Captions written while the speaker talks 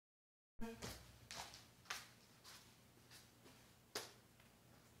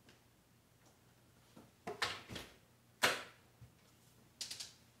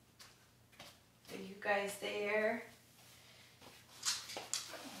guys there.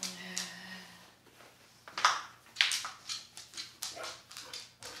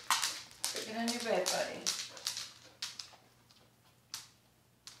 Get on your bed, buddy.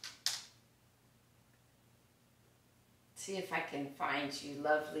 See if I can find you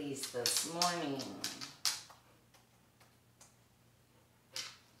lovelies this morning.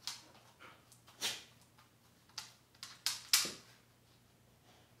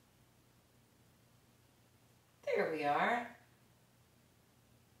 There we are.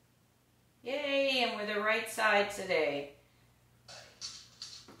 Yay, and we're the right side today.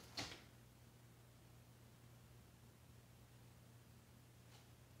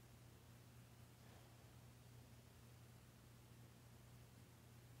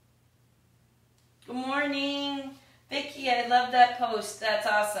 Good morning, Vicky. I love that post. That's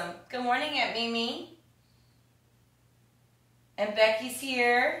awesome. Good morning, Aunt Mimi. And Becky's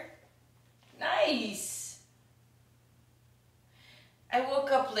here. Nice. I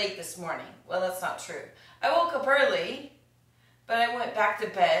woke up late this morning. Well, that's not true. I woke up early, but I went back to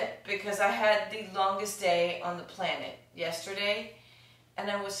bed because I had the longest day on the planet yesterday.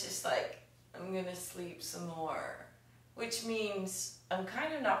 And I was just like, I'm going to sleep some more, which means I'm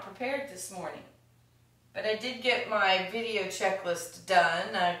kind of not prepared this morning. But I did get my video checklist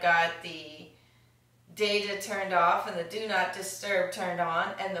done. I got the data turned off and the do not disturb turned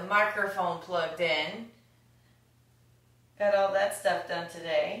on and the microphone plugged in. Got all that stuff done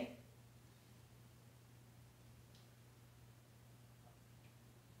today.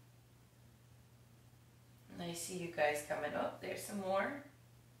 And I see you guys coming up. There's some more.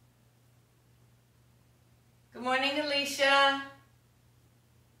 Good morning, Alicia.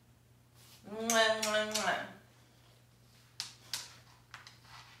 Mwah, mwah, mwah.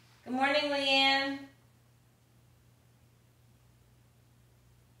 Good morning, Leanne.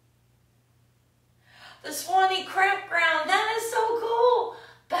 The Swanee Campground. That is so cool.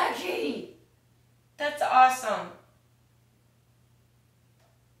 Becky, that's awesome.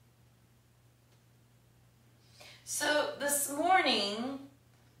 So this morning,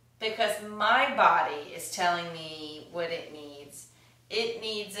 because my body is telling me what it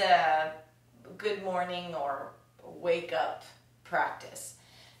needs a good morning or wake up practice.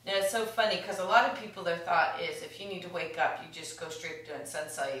 Now it's so funny because a lot of people, their thought is if you need to wake up, you just go straight to doing sun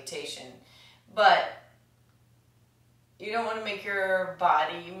salutation. But you don't want to make your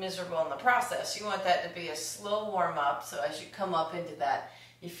body miserable in the process. You want that to be a slow warm up, so as you come up into that,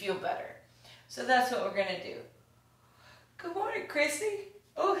 you feel better. So that's what we're going to do. Good morning, Chrissy.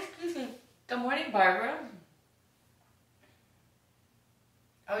 Oh, excuse me. Good morning, Barbara.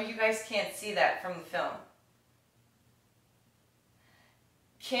 Oh, you guys can't see that from the film.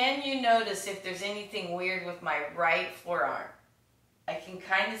 Can you notice if there's anything weird with my right forearm? I can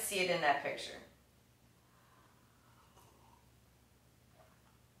kind of see it in that picture.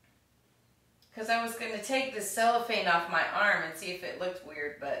 Because I was going to take the cellophane off my arm and see if it looked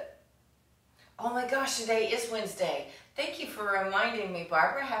weird, but... Oh my gosh, today is Wednesday. Thank you for reminding me,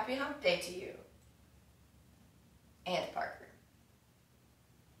 Barbara. Happy hump day to you. And Parker.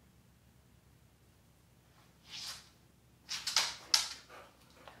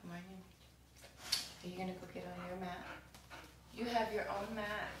 Are you going to go get on your mat? You have your own mat.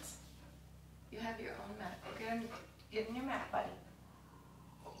 You have your own mat. Go get on your mat, buddy.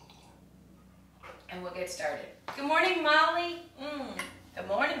 And we'll get started. Good morning, Molly. Good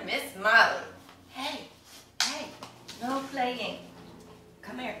morning, Miss Molly. Hey, no playing.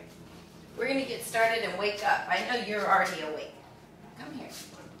 Come here. We're going to get started and wake up. I know you're already awake. Come here.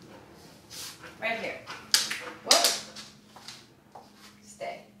 Right here. Whoa.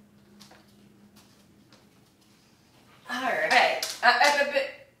 Stay. All right.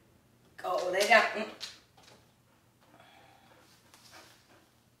 Go lay down.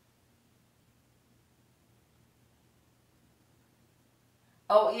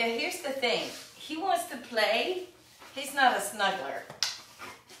 Oh, yeah, here's the thing. He wants to play. He's not a snuggler.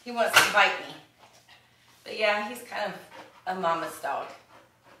 He wants to bite me. But yeah, he's kind of a mama's dog.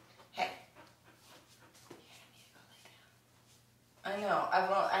 Hey. I know.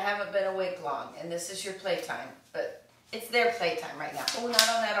 I haven't been awake long, and this is your playtime, but it's their playtime right now. Oh, not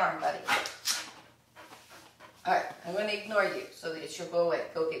on that arm, buddy. All right, I'm going to ignore you so that you'll go away.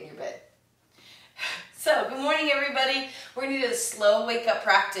 Go get in your bed. So, good morning, everybody. We're going to do a slow wake-up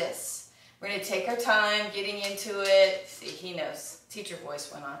practice. We're going to take our time getting into it. See, he knows. Teacher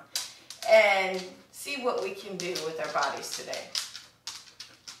voice went on. And see what we can do with our bodies today.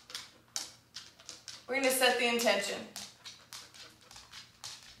 We're going to set the intention.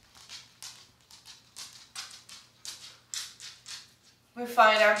 We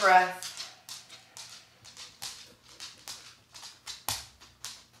find our breath.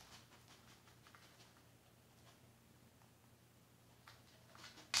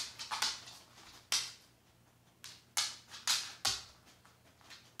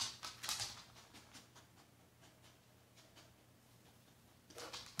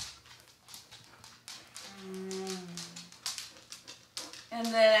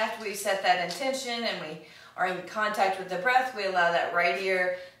 And then after we set that intention and we are in contact with the breath, we allow that right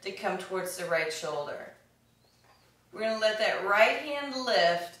ear to come towards the right shoulder. We're going to let that right hand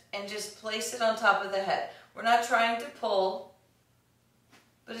lift and just place it on top of the head. We're not trying to pull,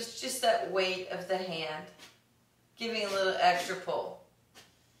 but it's just that weight of the hand, giving a little extra pull.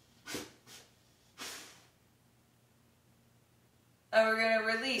 And we're going to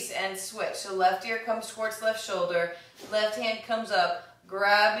release and switch. So left ear comes towards left shoulder, left hand comes up,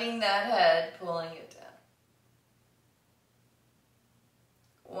 grabbing that head, pulling it down.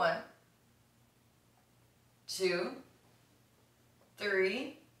 1, 2,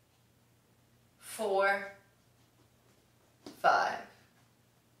 3, 4, 5.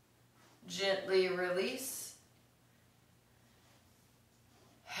 Gently release.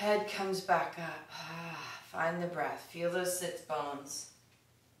 Head comes back up. Find the breath. Feel those sit bones.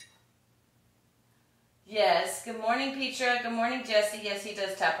 Yes. Good morning, Petra. Good morning, Jesse. Yes, he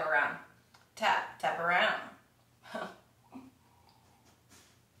does tap around. Tap around.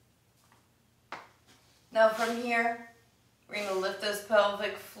 Now from here, we're going to lift those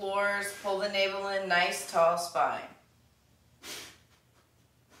pelvic floors, pull the navel in, nice tall spine.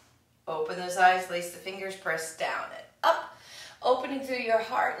 Open those eyes, lace the fingers, press down and up. Opening through your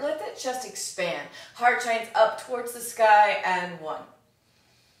heart, let that chest expand. Heart shines up towards the sky, and 1.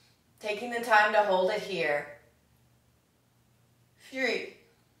 Taking the time to hold it here. 3,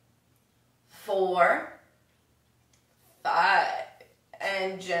 4, 5,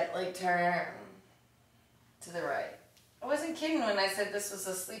 and gently turn to the right. I wasn't kidding when I said this was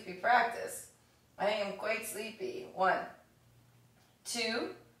a sleepy practice. I am quite sleepy. 1, 2,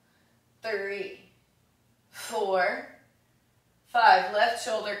 3, 4, 5. Left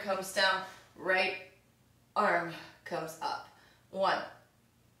shoulder comes down, right arm comes up. 1,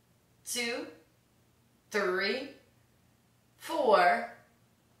 2, 3, 4,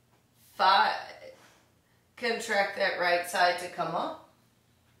 5. Contract that right side to come up.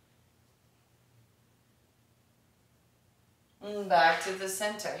 And back to the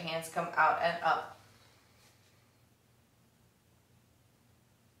center. Hands come out and up.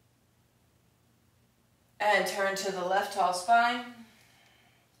 And turn to the left tall spine.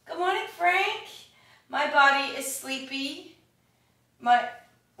 Good morning, Frank. My body is sleepy. My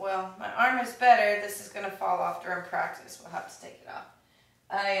arm is better. This is going to fall off during practice. We'll have to take it off.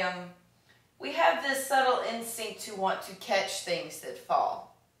 We have this subtle instinct to want to catch things that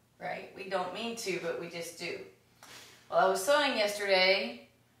fall, right? We don't mean to, but we just do. Well, I was sewing yesterday,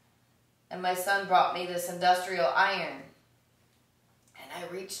 and my son brought me this industrial iron. And I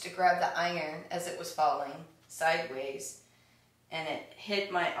reached to grab the iron as it was falling sideways, and it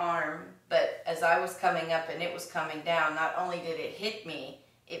hit my arm. But as I was coming up and it was coming down, not only did it hit me,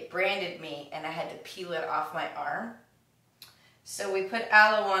 it branded me, and I had to peel it off my arm. So we put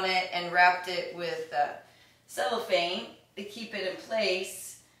aloe on it and wrapped it with cellophane to keep it in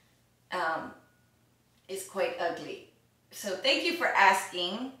place. It's quite ugly. So thank you for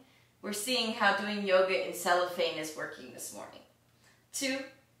asking. We're seeing how doing yoga in cellophane is working this morning. 2,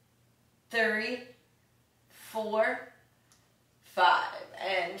 3, 4, 5.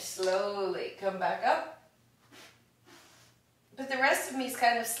 And slowly come back up. But the rest of me is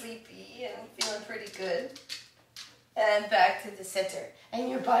kind of sleepy and feeling pretty good. And back to the center. And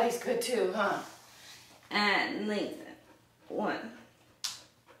your body's good too, huh? And lengthen. 1,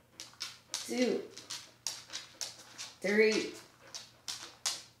 2, 3,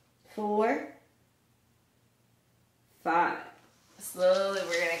 4, 5. Slowly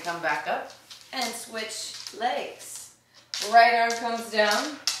we're going to come back up and switch legs. Right arm comes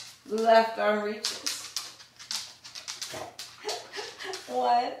down, left arm reaches.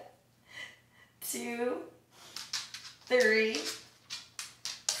 1, 2, 3,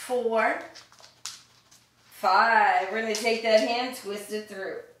 4, 5. We're going to take that hand, twist it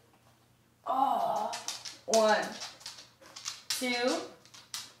through. 1, 2,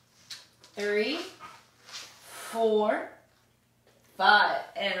 3, 4, 5,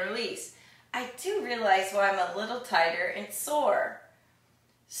 and release. I do realize why I'm a little tighter and sore.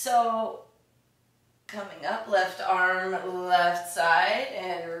 So, coming up, left arm, left side,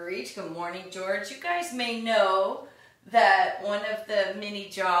 and reach. Good morning, George. You guys may know that one of the mini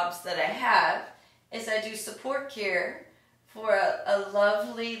jobs that I have is I do support care for a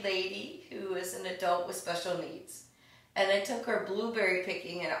lovely lady who is an adult with special needs. And I took her blueberry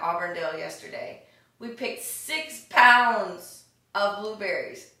picking in Auburndale yesterday. We picked 6 pounds of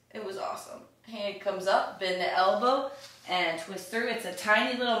blueberries. It was awesome. Hand comes up, bend the elbow, and twist through. It's a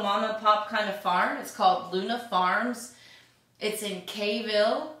tiny little mom and pop kind of farm. It's called Luna Farms. It's in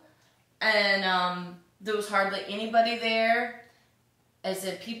Kayville, and there was hardly anybody there. as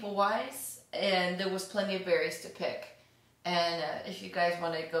in people-wise, and there was plenty of berries to pick. And if you guys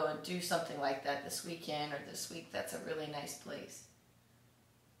want to go and do something like that this weekend or this week, that's a really nice place.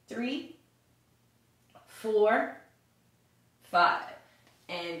 3, 4, 5.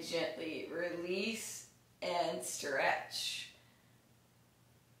 And gently release and stretch.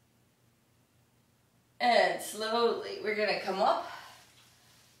 And slowly, we're going to come up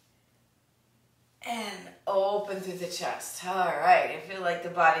and open through the chest. All right, I feel like the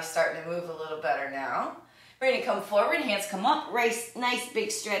body's starting to move a little better now. We're going to come forward, hands come up. Nice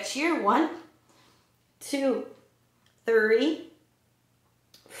big stretch here. 1, 2, 3,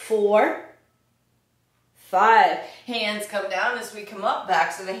 4, 5. Hands come down as we come up.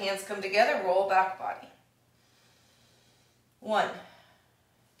 Backs of the hands come together. Roll back body. 1,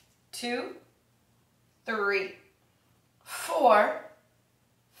 2, 3, 4,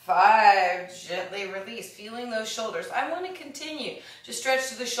 5. Gently release. Feeling those shoulders. I want to continue to stretch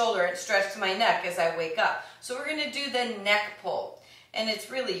to the shoulder and stretch to my neck as I wake up. So we're going to do the neck pull. And it's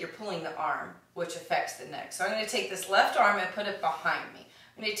really, you're pulling the arm, which affects the neck. So I'm going to take this left arm and put it behind me.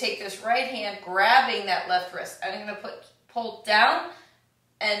 I'm going to take this right hand, grabbing that left wrist. I'm going to pull down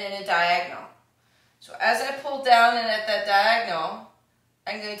and in a diagonal. So as I pull down and at that diagonal,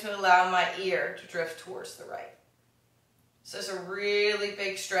 I'm going to allow my ear to drift towards the right. So it's a really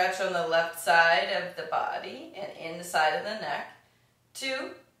big stretch on the left side of the body and in the side of the neck.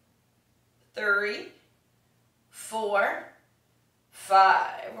 2, 3, 4,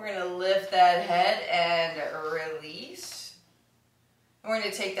 5. We're going to lift that head and release. We're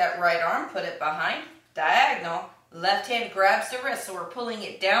going to take that right arm, put it behind, diagonal. Left hand grabs the wrist, so we're pulling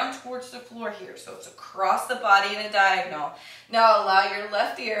it down towards the floor here. So it's across the body in a diagonal. Now allow your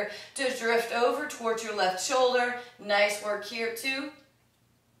left ear to drift over towards your left shoulder. Nice work here. 2,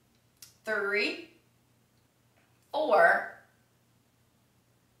 3, 4,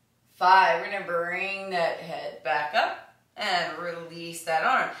 5. We're going to bring that head back up and release that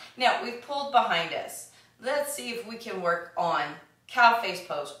arm. Now we've pulled behind us. Let's see if we can work on cow face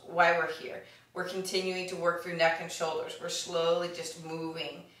pose while we're here. We're continuing to work through neck and shoulders. We're slowly just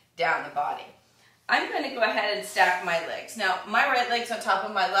moving down the body. I'm going to go ahead and stack my legs. Now, my right leg's on top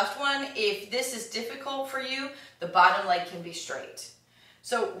of my left one. If this is difficult for you, the bottom leg can be straight.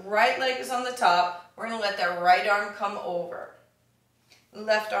 So right leg is on the top. We're going to let that right arm come over.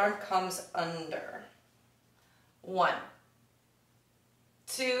 Left arm comes under. 1,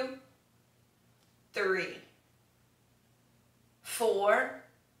 2, 3, 4,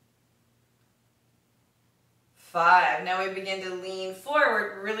 5. Now we begin to lean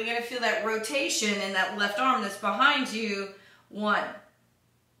forward. We're really going to feel that rotation in that left arm that's behind you. 1,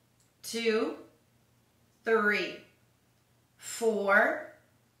 2, 3, 4,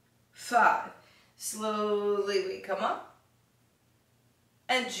 5. Slowly we come up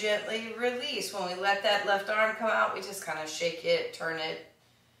and gently release. When we let that left arm come out, we just kind of shake it, turn it.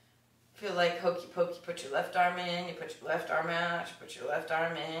 Feel like hokey pokey. Put your left arm in, you put your left arm out, you put your left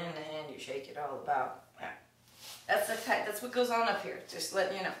arm in, and you shake it all about. That's what goes on up here, just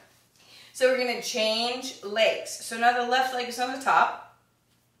letting you know. So we're going to change legs. So now the left leg is on the top.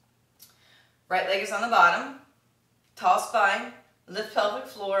 Right leg is on the bottom. Tall spine, lift pelvic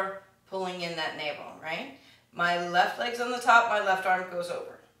floor, pulling in that navel, right? My left leg's on the top, my left arm goes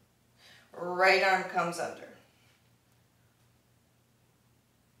over. Right arm comes under.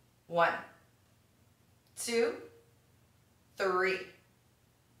 1, 2, 3,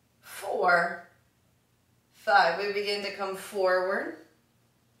 4, 5. We begin to come forward.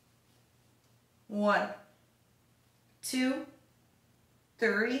 1, 2,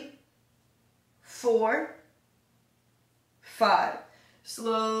 3, 4, 5.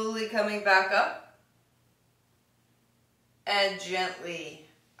 Slowly coming back up and gently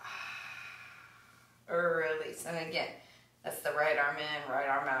release. And again, that's the right arm in, right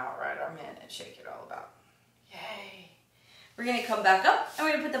arm out, right arm in, and shake it all about. Yay. We're going to come back up and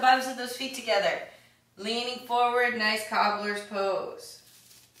we're going to put the bottoms of those feet together. Leaning forward, nice cobbler's pose.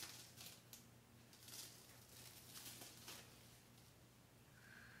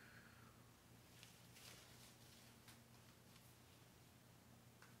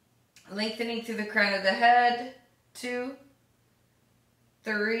 Lengthening through the crown of the head. 2,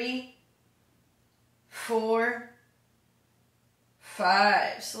 3, 4,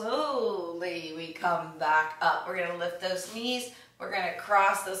 5. Slowly we come back up. We're going to lift those knees. We're going to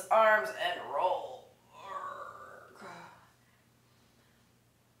cross those arms and roll.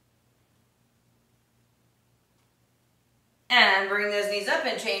 And bring those knees up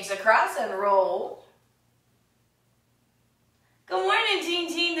and change the cross and roll. Good morning, Jean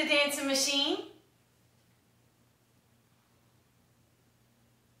Jean, the dancing machine.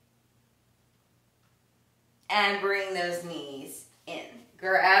 and bring those knees in.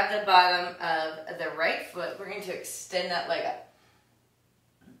 Grab the bottom of the right foot. We're going to extend that leg up.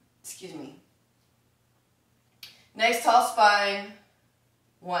 Excuse me. Nice tall spine.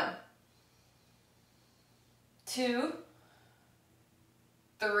 1, 2,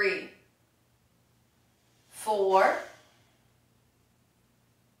 3, 4,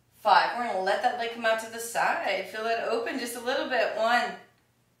 5. We're going to let that leg come out to the side. Feel it open just a little bit. 1,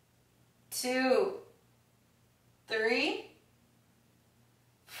 2, 3,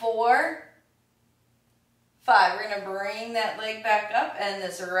 4, 5. We're going to bring that leg back up, and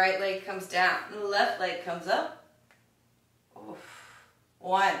this right leg comes down. The left leg comes up. Oof.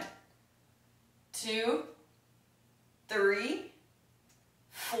 1, 2, 3,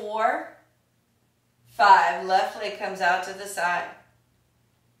 4, 5. Left leg comes out to the side.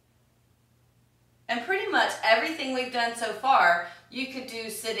 And pretty much everything we've done so far, you could do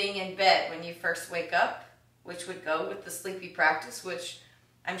sitting in bed when you first wake up, which would go with the sleepy practice, which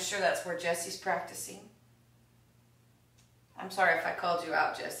I'm sure that's where Jesse's practicing. I'm sorry if I called you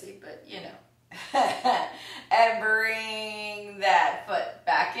out, Jesse, but you know. And bring that foot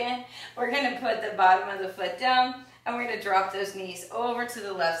back in. We're going to put the bottom of the foot down, and we're going to drop those knees over to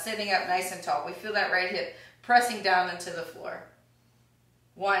the left, sitting up nice and tall. We feel that right hip pressing down into the floor.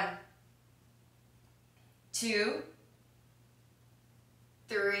 1, 2,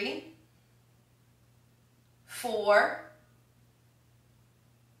 3, 4,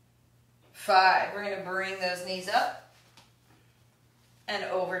 5. We're going to bring those knees up and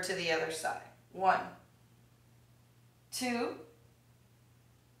over to the other side. 1, 2,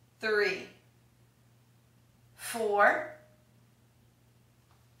 3, 4,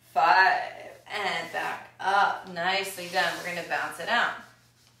 5. And back up. Nicely done. We're going to bounce it out.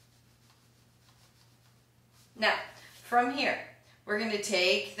 Now, from here, we're going to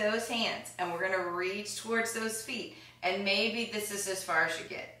take those hands and we're going to reach towards those feet. And maybe this is as far as you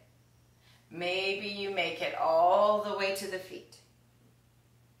get. Maybe you make it all the way to the feet.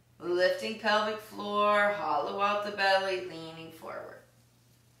 Lifting pelvic floor, hollow out the belly, leaning forward.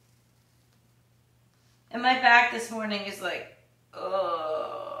 And my back this morning is like,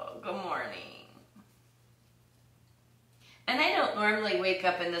 oh, good morning. And I don't normally wake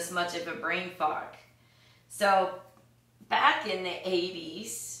up in this much of a brain fog. So back in the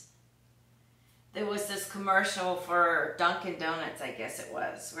 80s, there was this commercial for Dunkin' Donuts, I guess it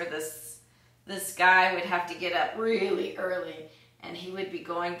was, where this guy would have to get up really early, and he would be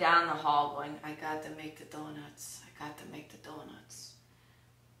going down the hall going, I got to make the donuts. I got to make the donuts.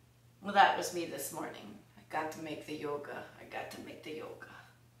 Well, that was me this morning. I got to make the yoga. I got to make the yoga.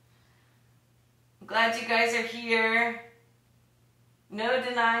 I'm glad you guys are here. No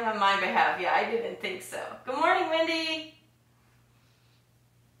denying on my behalf. Yeah, I didn't think so. Good morning, Wendy.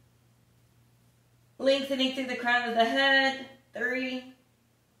 Lengthening through the crown of the head. 3,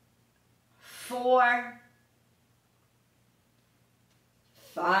 4,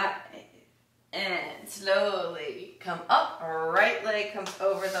 5. And slowly come up. Right leg comes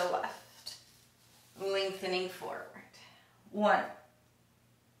over the left. Lengthening forward. 1,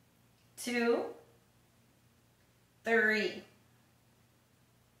 2, 3,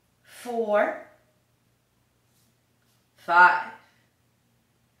 4, 5.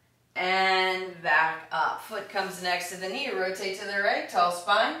 And back up. Foot comes next to the knee. Rotate to the right. Tall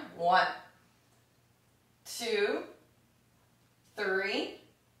spine. 1, 2, 3,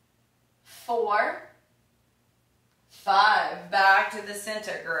 4, 5. Back to the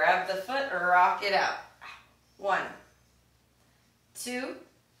center. Grab the foot. Rock it out. 1, 2,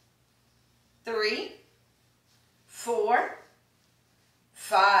 3, 4,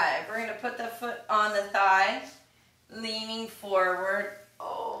 5. We're going to put the foot on the thigh, leaning forward.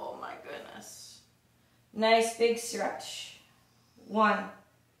 Oh my goodness. Nice big stretch. 1,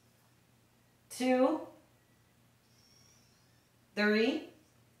 2, 3,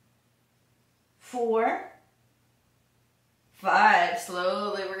 4, 5.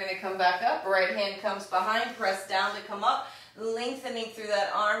 Slowly we're going to come back up. Right hand comes behind. Press down to come up. Lengthening through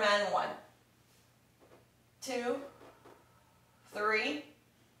that arm and 1, 2, 3,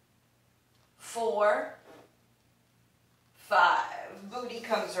 4, 5. Booty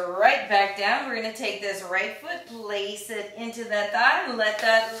comes right back down. We're going to take this right foot, place it into that thigh, and let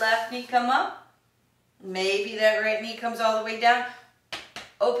that left knee come up. Maybe that right knee comes all the way down.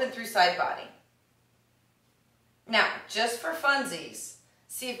 Open through side body. Now, just for funsies,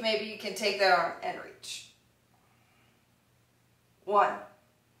 see if maybe you can take that arm and reach. 1,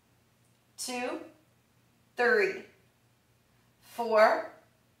 2, 3, 4,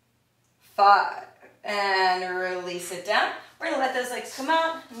 5. And release it down. We're going to let those legs come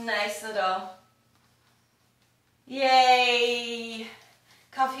out. Nice little Yay!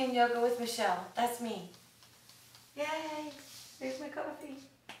 Coffee and yoga with Michelle. That's me. Yay! There's my coffee.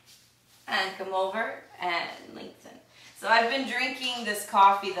 And come over and lengthen. So I've been drinking this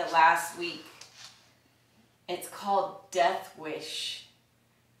coffee the last week. It's called Death Wish.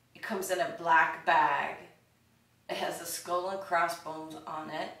 It comes in a black bag. It has a skull and crossbones on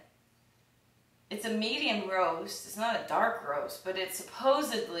it. It's a medium roast. It's not a dark roast, but it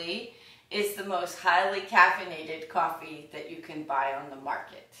supposedly is the most highly caffeinated coffee that you can buy on the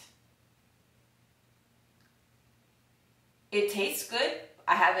market. It tastes good.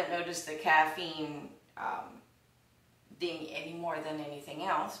 I haven't noticed the caffeine ding any more than anything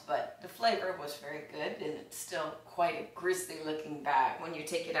else, but the flavor was very good, and it's still quite a grisly looking bag when you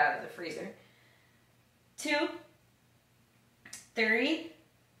take it out of the freezer. 2, 3,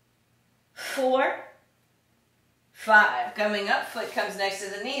 4, 5. Coming up, foot comes next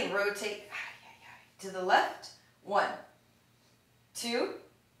to the knee. Rotate to the left. 1, 2,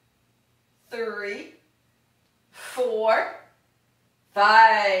 3, 4,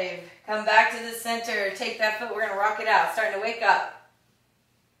 5. Come back to the center. Take that foot. We're going to rock it out. Starting to wake up.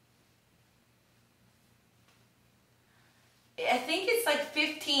 I think it's like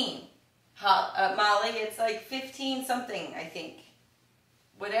 15. Molly, it's like 15 something, I think.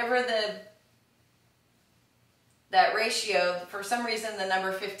 Whatever that ratio, for some reason the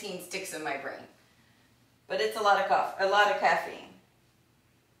number 15 sticks in my brain. But it's a lot of caffeine.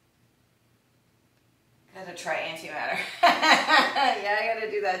 Gotta try antimatter. Yeah, I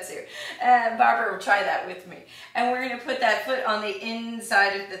gotta do that too. And Barbara will try that with me. And we're gonna put that foot on the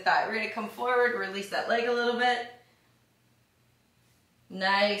inside of the thigh. We're gonna come forward, release that leg a little bit.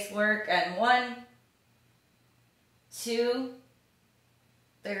 Nice work. And 1, 2,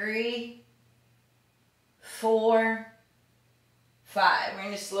 3, 4, 5. We're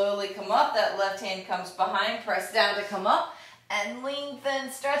gonna slowly come up. That left hand comes behind. Press down to come up. And lengthen,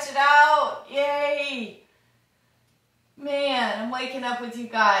 stretch it out. Yay! Man, I'm waking up with you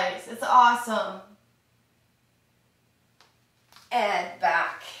guys. It's awesome. And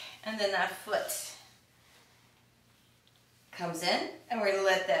back. And then that foot comes in. And we're going to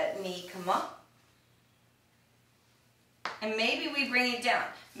let that knee come up. And maybe we bring it down.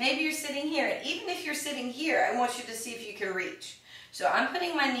 Maybe you're sitting here. And even if you're sitting here, I want you to see if you can reach. So I'm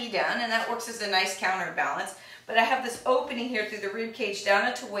putting my knee down, and that works as a nice counterbalance. But I have this opening here through the rib cage down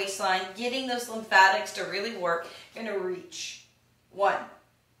into waistline, getting those lymphatics to really work. You're going to reach. 1,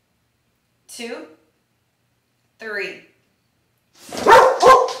 2, 3, 4,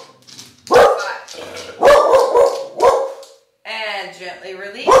 5. And gently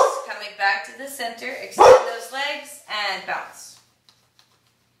release. Coming back to the center. Extend those legs and bounce.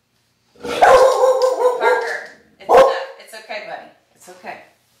 Parker, it's enough. It's okay, buddy. It's okay.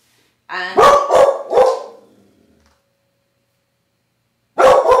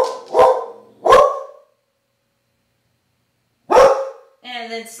 And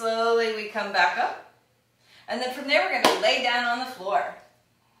then slowly we come back up. And then from there we're going to lay down on the floor.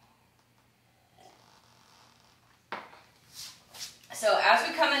 So as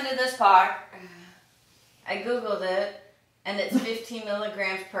we come into this part, I Googled it, and it's 15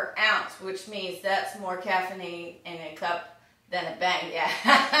 milligrams per ounce, which means that's more caffeine in a cup than a bang. Yeah,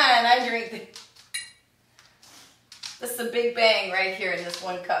 and I drink this is a big bang right here in this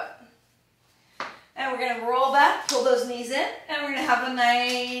one cup. And we're going to roll back, pull those knees in, and we're going to have a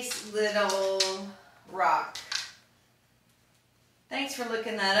nice little rock. Thanks for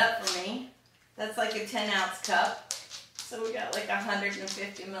looking that up for me. That's like a 10-ounce cup. So we got like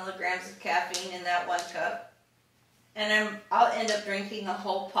 150 milligrams of caffeine in that one cup. And I'll end up drinking a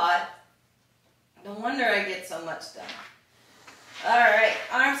whole pot. No wonder I get so much done. All right,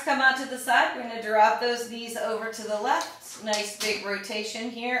 arms come out to the side. We're going to drop those knees over to the left. Nice big rotation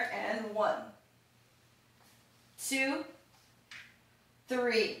here. And 1, 2,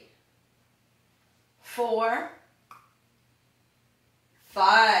 3, 4,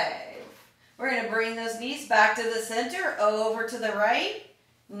 5. We're going to bring those knees back to the center, over to the right.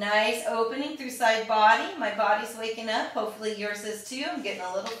 Nice opening through side body. My body's waking up. Hopefully yours is too. I'm getting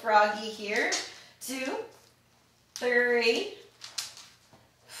a little froggy here. 2, 3,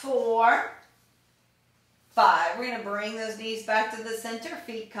 4, 5. We're going to bring those knees back to the center.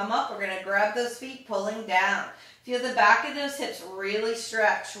 Feet come up. We're going to grab those feet, pulling down. Feel the back of those hips really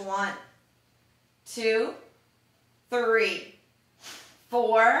stretch. 1, 2, 3,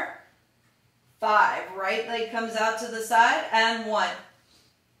 4, 5. Right leg comes out to the side. And 1,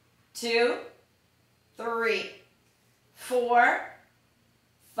 2, 3, 4,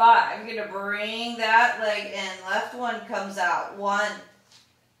 5. You're going to bring that leg in. Left one comes out. 1,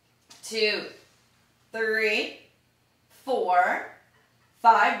 2, 3, 4,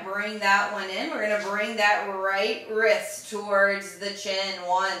 5, bring that one in. We're going to bring that right wrist towards the chin.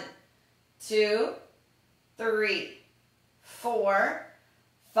 1, 2, 3, 4,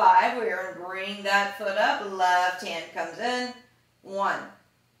 5. We're going to bring that foot up. Left hand comes in. 1,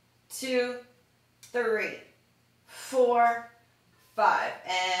 2, 3, 4, 5.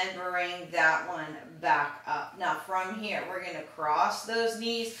 And bring that one back up. Now from here, we're going to cross those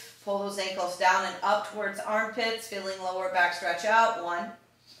knees, pull those ankles down and up towards armpits, feeling lower back stretch out. 1,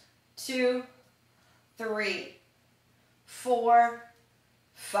 2, 3, 4,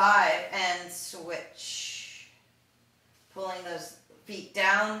 5. And switch. Pulling those feet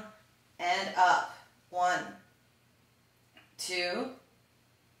down and up. 1, 2,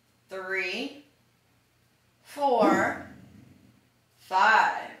 3, 4,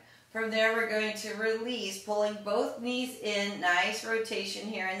 5. From there, we're going to release, pulling both knees in. Nice rotation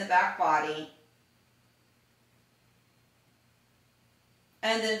here in the back body.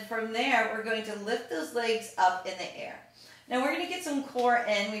 And then from there, we're going to lift those legs up in the air. Now, we're going to get some core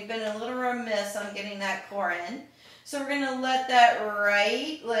in. We've been a little remiss on getting that core in. So we're going to let that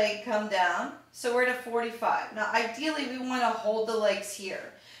right leg come down. So we're at a 45. Now, ideally, we want to hold the legs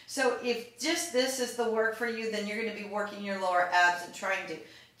here. So if just this is the work for you, then you're going to be working your lower abs and trying to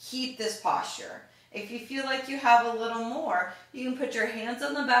keep this posture. If you feel like you have a little more, you can put your hands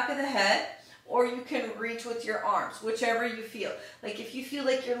on the back of the head, or you can reach with your arms, whichever you feel. Like if you feel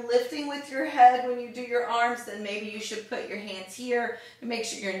like you're lifting with your head when you do your arms, then maybe you should put your hands here and make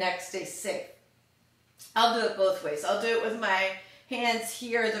sure your neck stays safe. I'll do it both ways. I'll do it with my hands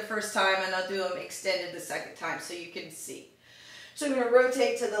here the first time, and I'll do them extended the second time so you can see. So I'm going to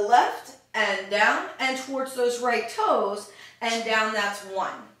rotate to the left and down and towards those right toes and down. That's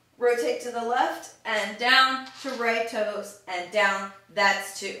 1. Rotate to the left and down to right toes and down.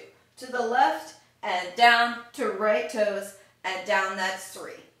 That's 2. To the left and down to right toes and down. That's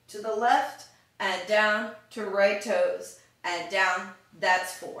 3. To the left and down to right toes and down.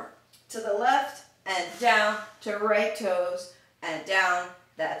 That's 4. To the left and down to right toes and down.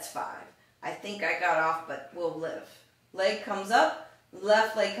 That's 5. I think I got off, but we'll live. Leg comes up,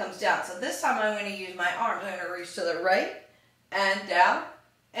 left leg comes down. So this time I'm going to use my arms. I'm going to reach to the right and down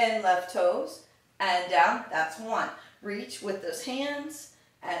and left toes and down. That's 1. Reach with those hands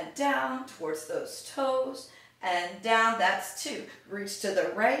and down towards those toes and down. That's 2. Reach to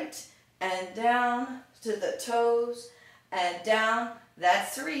the right and down to the toes and down.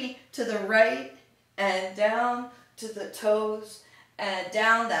 That's 3. To the right and down to the toes and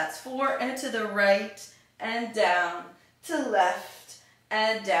down. That's 4. And to the right and down to left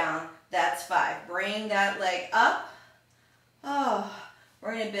and down. That's 5. Bring that leg up. Oh,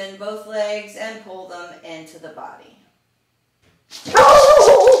 we're going to bend both legs and pull them into the body.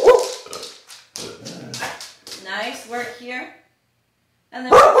 Nice work here. And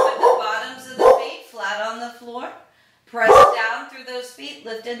then we're going to put the bottoms of the feet flat on the floor. Press down through those feet,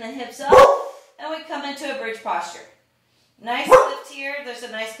 lifting the hips up, and we come into a bridge posture. Nice lift here. There's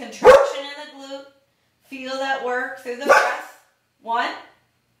a nice contraction in the glute. Feel that work through the breath. 1,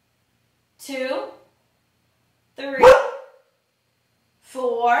 2, 3,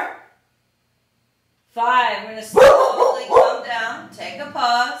 4, 5. We're going to slowly come down. Take a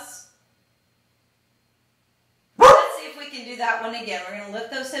pause. Let's see if we can do that one again. We're going to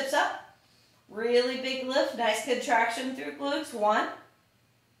lift those hips up. Really big lift. Nice contraction through glutes. 1,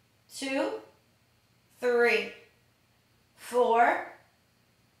 2, 3, 4,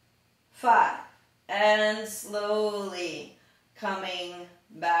 5. And slowly coming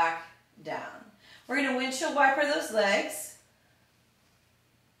back down. We're going to windshield wiper those legs.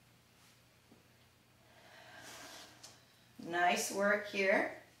 Nice work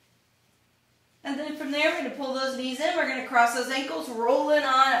here. And then from there, we're going to pull those knees in. We're going to cross those ankles, rolling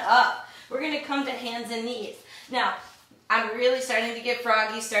on up. We're going to come to hands and knees. Now, I'm really starting to get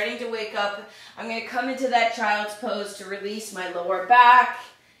froggy, starting to wake up. I'm going to come into that child's pose to release my lower back.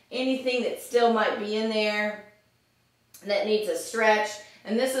 Anything that still might be in there that needs a stretch.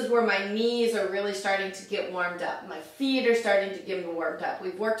 And this is where my knees are really starting to get warmed up. My feet are starting to get warmed up.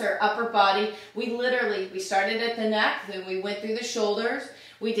 We've worked our upper body. We started at the neck, then we went through the shoulders.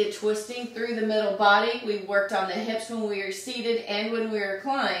 We did twisting through the middle body. We worked on the hips when we were seated and when we were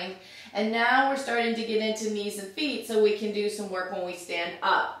reclined. And now we're starting to get into knees and feet so we can do some work when we stand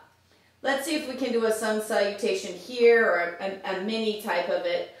up. Let's see if we can do a sun salutation here or a mini type of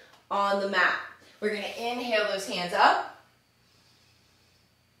it on the mat. We're going to inhale those hands up.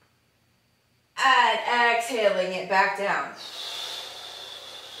 And exhaling it back down.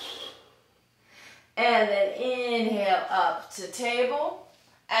 And then inhale up to table.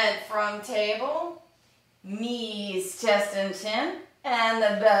 And from table, knees, chest, and chin. And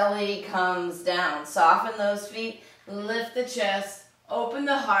the belly comes down. Soften those feet, lift the chest, open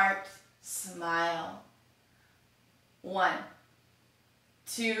the heart, smile. 1,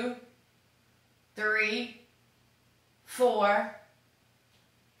 2, 3, 4,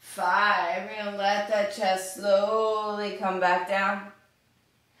 5. We're going to let that chest slowly come back down.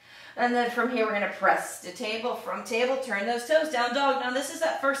 And then from here, we're going to press to table. From table, turn those toes, down dog. Now this is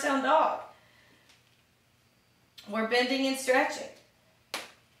that first down dog. We're bending and stretching.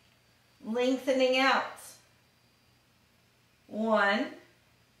 Lengthening out. 1,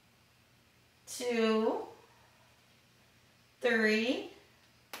 2, 3,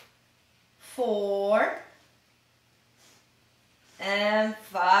 4, and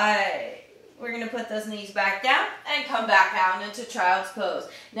 5. We're going to put those knees back down and come back out into child's pose.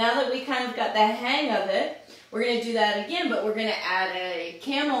 Now that we kind of got the hang of it, we're going to do that again, but we're going to add a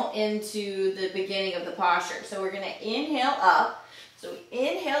camel into the beginning of the posture. So we're going to inhale up. So we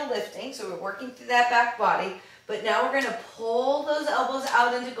inhale lifting, so we're working through that back body. But now we're going to pull those elbows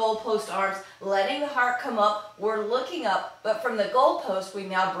out into goalpost arms, letting the heart come up. We're looking up, but from the goalpost, we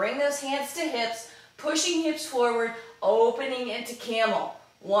now bring those hands to hips, pushing hips forward, opening into camel.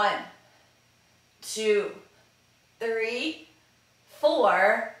 1, 2, 3,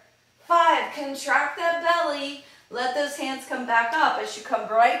 4, 5. Contract that belly. Let those hands come back up. As you come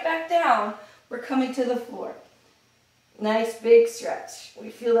right back down, we're coming to the floor. Nice big stretch. We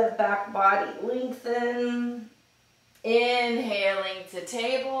feel that back body lengthen. Inhaling to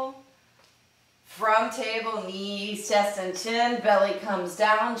table. From table, knees, chest, and chin. Belly comes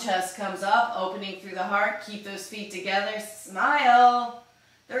down, chest comes up, opening through the heart. Keep those feet together. Smile.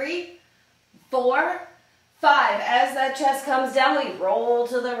 3, 4, 5. As that chest comes down, we roll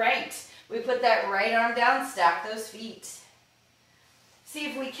to the right. We put that right arm down, stack those feet. See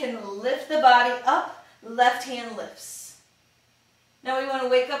if we can lift the body up. Left hand lifts. Now we want to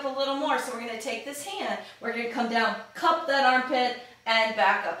wake up a little more, so we're going to take this hand. We're going to come down, cup that armpit, and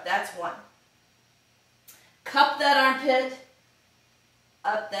back up. That's 1. Cup that armpit,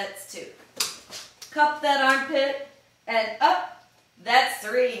 up, that's 2. Cup that armpit, and up, that's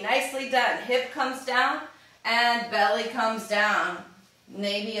 3. Nicely done. Hip comes down, and belly comes down.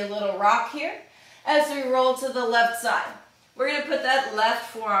 Maybe a little rock here as we roll to the left side. We're going to put that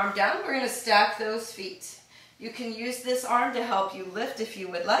left forearm down. We're going to stack those feet. You can use this arm to help you lift if you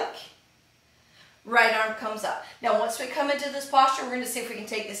would like. Right arm comes up. Now once we come into this posture, we're going to see if we can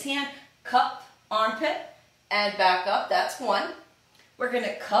take this hand, cup, armpit, and back up. That's 1. We're going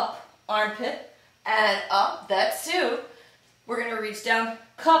to cup, armpit, and up. That's 2. We're going to reach down,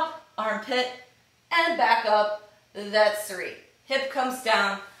 cup, armpit, and back up. That's 3. Hip comes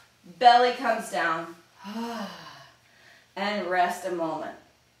down, belly comes down. And rest a moment.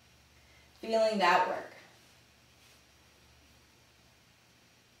 Feeling that work.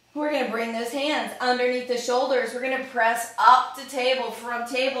 We're going to bring those hands underneath the shoulders. We're going to press up to table, from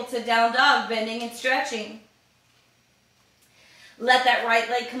table to down dog, bending and stretching. Let that right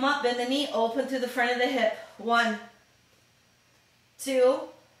leg come up, bend the knee, open through the front of the hip. 1, 2,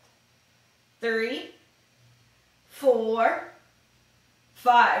 3, 4,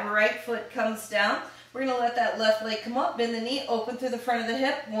 5. Right foot comes down. We're going to let that left leg come up, bend the knee, open through the front of the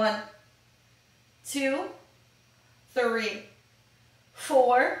hip. 1, 2, 3,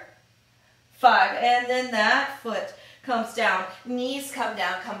 4, 5. And then that foot comes down. Knees come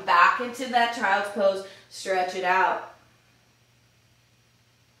down. Come back into that child's pose. Stretch it out.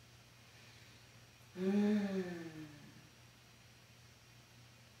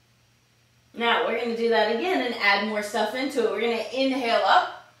 Now we're going to do that again and add more stuff into it. We're going to inhale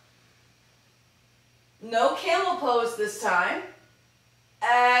up. No camel pose this time.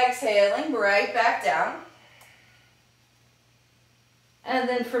 Exhaling right back down. And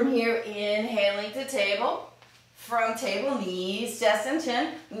then from here, inhaling to table. From table, knees, chest, and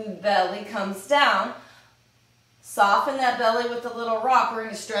chin. Belly comes down. Soften that belly with a little rock. We're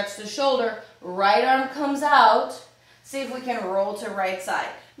going to stretch the shoulder. Right arm comes out. See if we can roll to right side.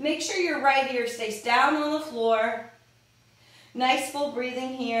 Make sure your right ear stays down on the floor. Nice full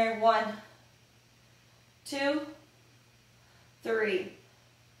breathing here. 1, 2, 3,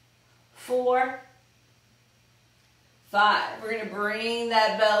 4, 5. We're going to bring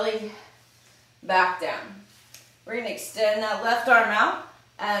that belly back down. We're going to extend that left arm out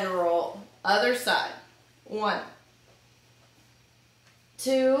and roll. Other side. 1,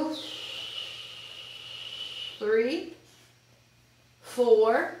 2, 3,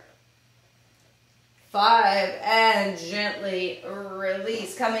 4, 5, and gently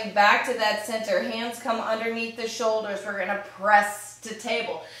release. Coming back to that center. Hands come underneath the shoulders. We're going to press to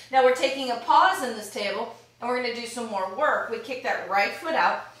table. Now we're taking a pause in this table, and we're going to do some more work. We kick that right foot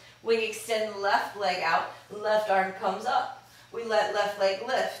out. We extend left leg out. Left arm comes up. We let left leg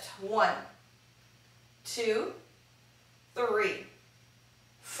lift. 1, 2, 3,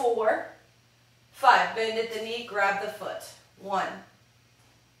 4, 5. Bend at the knee, grab the foot. 1,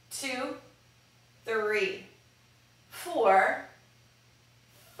 2, 3, 4,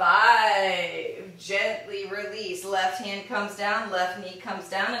 5. Gently release. Left hand comes down, left knee comes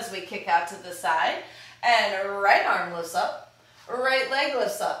down as we kick out to the side. And right arm lifts up, right leg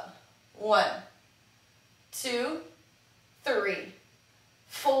lifts up. 1, 2, 3,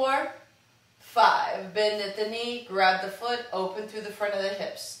 4, 5. Bend at the knee, grab the foot, open through the front of the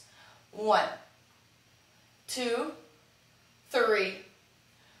hips. 1, 2, 3,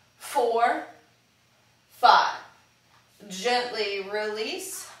 4, 5. Gently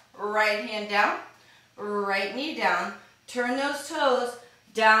release. Right hand down, right knee down. Turn those toes,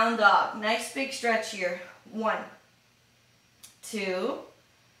 down dog. Nice big stretch here. 1, 2,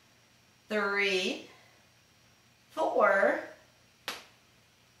 3, 4,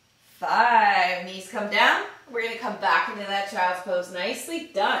 5. Knees come down. We're going to come back into that child's pose.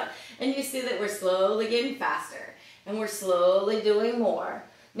 Nicely done. And you see that we're slowly getting faster. And we're slowly doing more.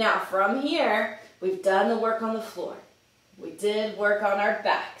 Now from here, we've done the work on the floor. We did work on our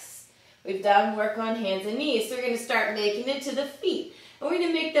backs. We've done work on hands and knees. So we're going to start making it to the feet. And we're going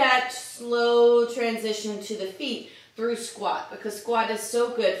to make that slow transition to the feet through squat. Because squat is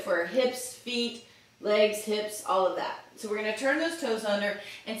so good for hips, feet, legs, hips, all of that. So we're going to turn those toes under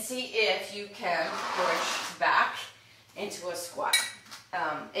and see if you can push back into a squat.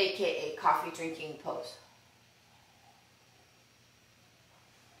 AKA coffee drinking pose.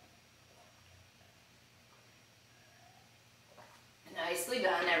 Nicely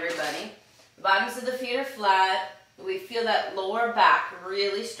done, everybody. The bottoms of the feet are flat. We feel that lower back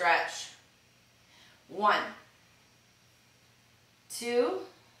really stretch. 1, 2,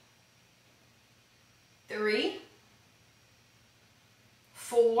 3,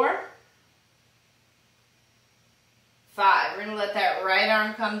 4, 5. We're going to let that right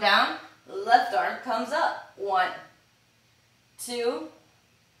arm come down. Left arm comes up. 1, 2,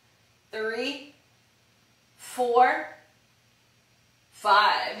 3, 4,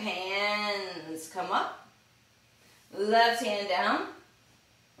 5. Hands come up. Left hand down.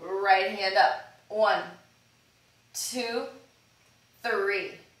 Right hand up. 1, 2,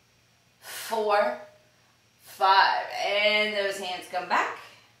 3, 4, 5. And those hands come back.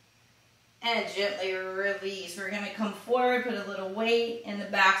 And gently release. We're going to come forward, put a little weight in the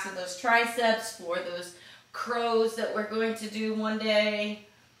backs of those triceps for those crows that we're going to do one day.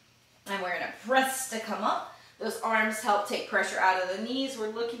 And we're going to press to come up. Those arms help take pressure out of the knees.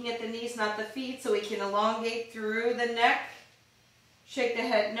 We're looking at the knees, not the feet, so we can elongate through the neck. Shake the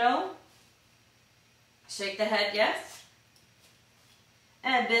head, no. Shake the head, yes.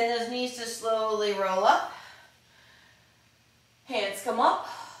 And bend those knees to slowly roll up. Hands come up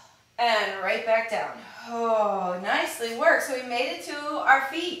and right back down. Oh, nicely worked. So we made it to our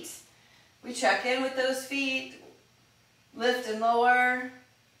feet. We check in with those feet. Lift and lower.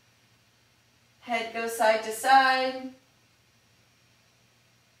 Head goes side to side.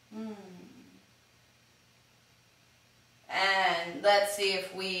 And let's see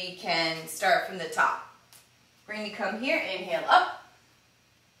if we can start from the top. We're going to come here, inhale up.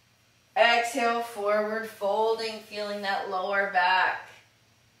 Exhale, forward, folding, feeling that lower back.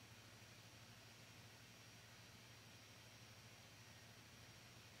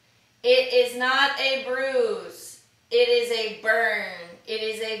 It is not a bruise. It is a burn. It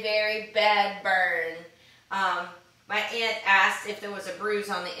is a very bad burn. My aunt asked if there was a bruise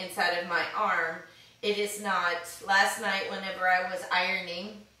on the inside of my arm. It is not. Last night, whenever I was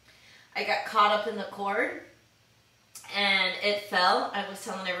ironing, I got caught up in the cord and it fell. I was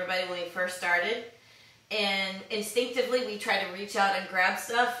telling everybody when we first started. And instinctively, we try to reach out and grab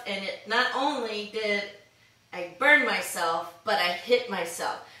stuff. And it not only did I burn myself, but I hit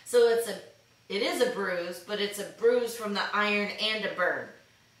myself. So it is a bruise, but it's a bruise from the iron and a burn.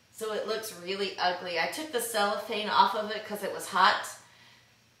 So it looks really ugly. I took the cellophane off of it because it was hot.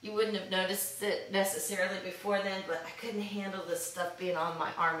 You wouldn't have noticed it necessarily before then, but I couldn't handle this stuff being on my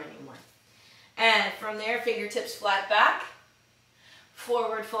arm anymore. And from there, fingertips flat back.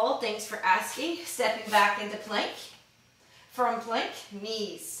 Forward fold, thanks for asking. Stepping back into plank. From plank,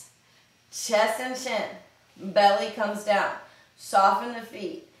 knees, chest and chin. Belly comes down. Soften the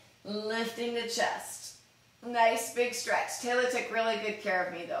feet. Lifting the chest. Nice big stretch. Taylor took really good care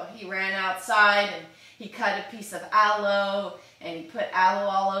of me though. He ran outside and he cut a piece of aloe. And he put aloe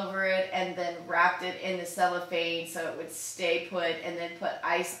all over it and then wrapped it in the cellophane so it would stay put, and then put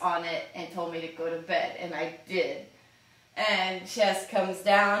ice on it and told me to go to bed, and I did. And chest comes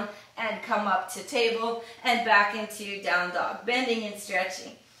down and come up to table and back into down dog, bending and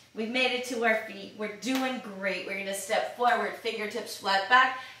stretching. We've made it to our feet. We're doing great. We're going to step forward, fingertips flat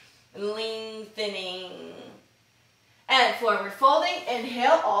back, lengthening. And forward folding,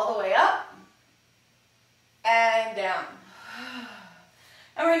 inhale all the way up and down.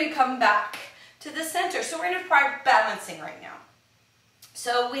 And we're going to come back to the center. So we're going to try balancing right now.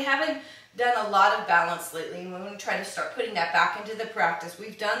 So we haven't done a lot of balance lately, and we're going to try to start putting that back into the practice.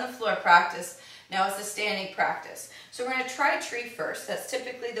 We've done the floor practice. Now it's the standing practice. So we're going to try tree first. That's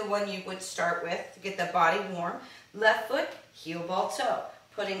typically the one you would start with to get the body warm. Left foot, heel ball toe.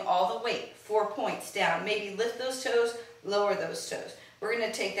 Putting all the weight, 4 points down. Maybe lift those toes, lower those toes. We're going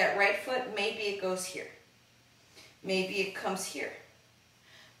to take that right foot, maybe it goes here. Maybe it comes here.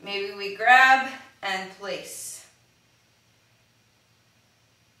 Maybe we grab and place.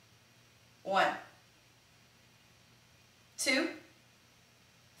 1, 2,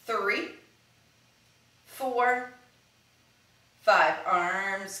 3, 4, 5.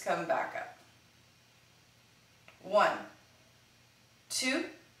 Arms come back up. 1, 2,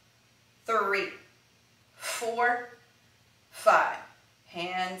 3, 4, 5.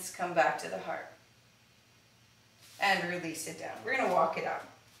 Hands come back to the heart. And release it down. We're going to walk it out.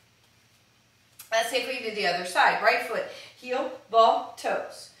 Let's see if we can do the other side. Right foot, heel, ball,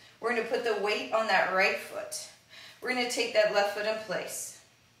 toes. We're going to put the weight on that right foot. We're going to take that left foot in place.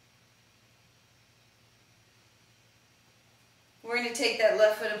 We're going to take that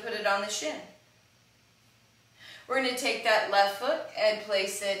left foot and put it on the shin. We're going to take that left foot and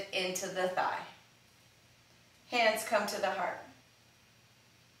place it into the thigh. Hands come to the heart.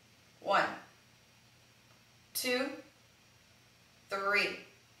 1, 2, 3,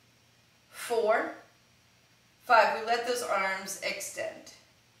 4, 5. We let those arms extend.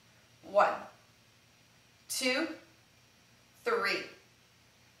 1, 2, 3,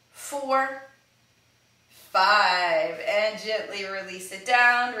 4, 5. And gently release it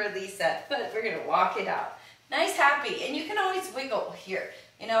down. Release that foot. We're going to walk it out. Nice, happy. And you can always wiggle here.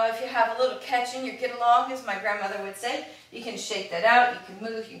 You know, if you have a little catch in your get along, as my grandmother would say, you can shake that out. You can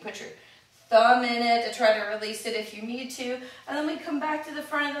move. You can put your thumb in it to try to release it if you need to. And then we come back to the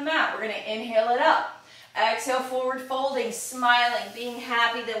front of the mat. We're going to inhale it up. Exhale, forward folding, smiling, being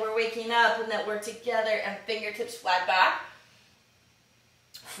happy that we're waking up and that we're together, and fingertips flat back.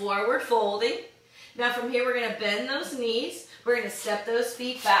 Forward folding. Now from here, we're going to bend those knees. We're going to step those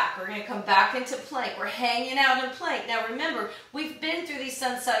feet back. We're going to come back into plank. We're hanging out in plank. Now remember, we've been through these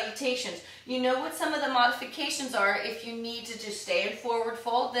sun salutations. You know what some of the modifications are. If you need to just stay in forward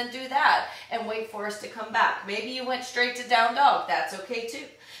fold, then do that and wait for us to come back. Maybe you went straight to down dog. That's okay too.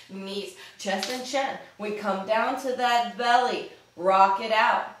 Knees, chest and chin. We come down to that belly. Rock it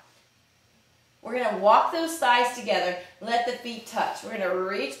out. We're going to walk those thighs together. Let the feet touch. We're going to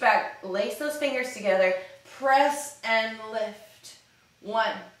reach back, lace those fingers together. Press and lift. 1,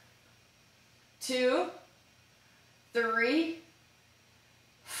 2, 3,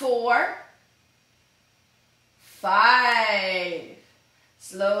 4, 5.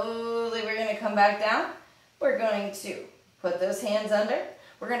 Slowly we're going to come back down. We're going to put those hands under.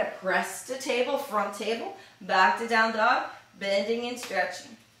 We're going to press to table, front table, back to down dog, bending and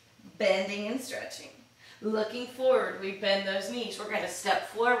stretching, bending and stretching. Looking forward, we bend those knees. We're going to step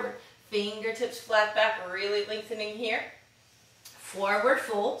forward. Fingertips flat back, really lengthening here. Forward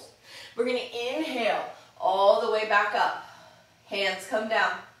fold. We're going to inhale all the way back up. Hands come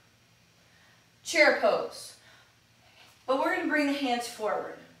down. Chair pose. But we're going to bring the hands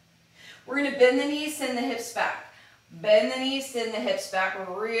forward. We're going to bend the knees, send the hips back. Bend the knees, send the hips back.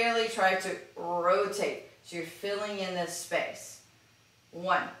 Really try to rotate so you're filling in this space.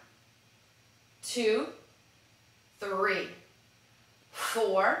 1, 2, 3,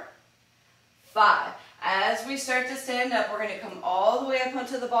 4, 5. As we start to stand up, we're going to come all the way up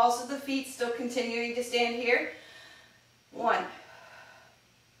onto the balls of the feet, still continuing to stand here. 1,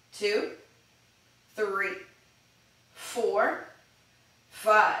 2, 3, 4,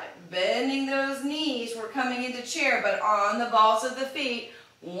 5. Bending those knees. We're coming into chair, but on the balls of the feet.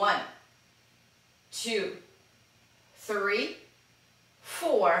 1, 2, 3,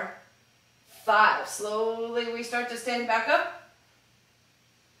 4, 5. Slowly we start to stand back up.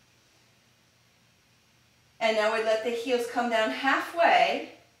 And now we let the heels come down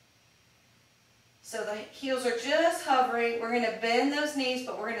halfway. So the heels are just hovering. We're going to bend those knees,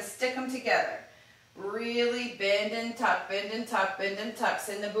 but we're going to stick them together. Really bend and tuck, bend and tuck, bend and tuck.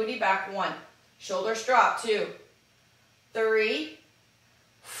 Send the booty back. 1. Shoulders drop. 2, 3,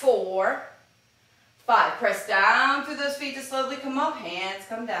 4, 5. Press down through those feet to slowly come up. Hands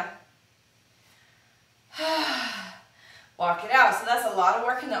come down. Walk it out. So that's a lot of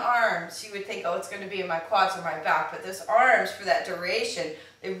work in the arms. You would think, oh, it's going to be in my quads or my back. But those arms, for that duration,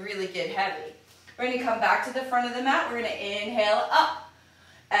 they really get heavy. We're going to come back to the front of the mat. We're going to inhale up.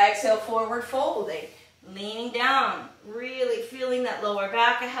 Exhale, forward folding. Leaning down. Really feeling that lower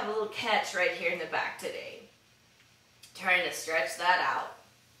back. I have a little catch right here in the back today. Trying to stretch that out.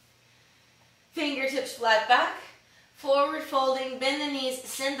 Fingertips flat back. Forward folding. Bend the knees.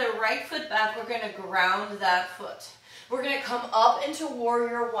 Send the right foot back. We're going to ground that foot. We're going to come up into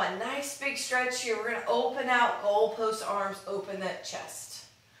warrior one. Nice big stretch here. We're going to open out, goalpost arms, open that chest.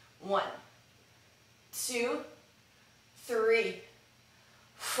 1, 2, 3,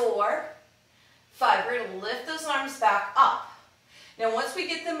 4, 5. We're going to lift those arms back up. Now once we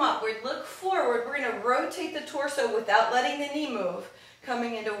get them up, we look forward. We're going to rotate the torso without letting the knee move,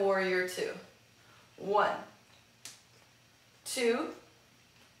 coming into warrior 2. 1, 2,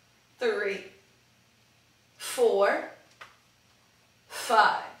 3, 4,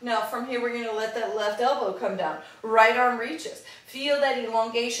 5. Now from here, we're going to let that left elbow come down. Right arm reaches. Feel that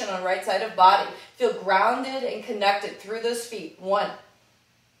elongation on right side of body. Feel grounded and connected through those feet. 1,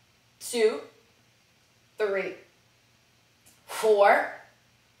 2, 3, 4,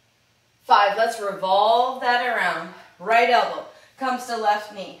 5. Let's revolve that around. Right elbow comes to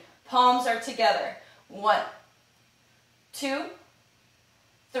left knee. Palms are together. 1, 2,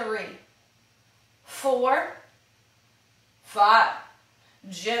 3, 4, 5.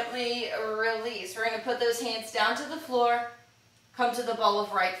 Gently release. We're going to put those hands down to the floor. Come to the ball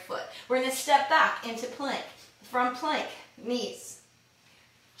of right foot. We're going to step back into plank. From plank, knees,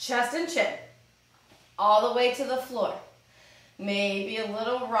 chest and chin, all the way to the floor. Maybe a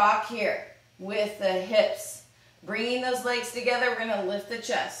little rock here with the hips. Bringing those legs together, we're going to lift the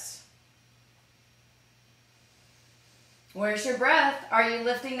chest. Where's your breath? Are you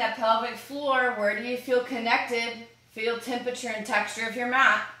lifting that pelvic floor? Where do you feel connected? Feel temperature and texture of your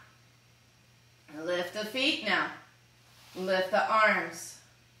mat. Lift the feet now. Lift the arms.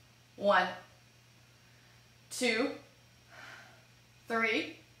 1, 2,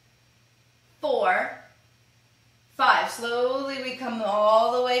 3, 4, 5. Slowly we come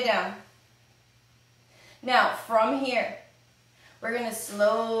all the way down. Now from here, we're going to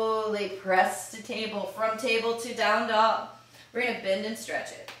slowly press to table. From table to down dog. We're going to bend and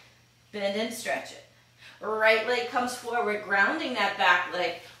stretch it. Bend and stretch it. Right leg comes forward, grounding that back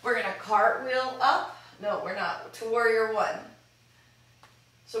leg. We're going to cartwheel up. No, we're not. To warrior 1.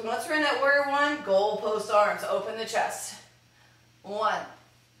 So once we're in that warrior 1, goalpost arms, open the chest. 1,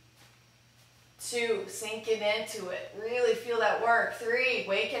 2, sinking into it. Really feel that work. 3,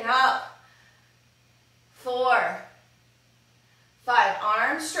 waking up. 4, 5,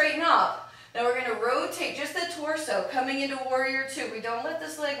 arms straighten up. Now we're going to rotate just the torso, coming into warrior 2. We don't let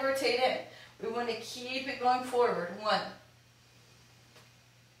this leg rotate in. We want to keep it going forward. 1,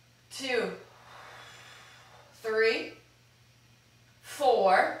 2, 3,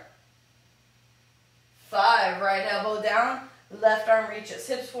 4, 5. Right elbow down, left arm reaches.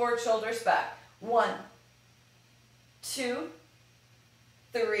 Hips forward, shoulders back. 1, 2,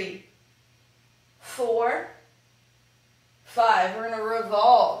 3, 4, 5. We're going to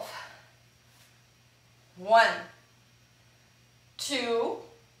revolve. 1, 2,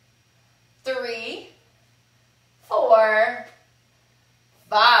 3, 4,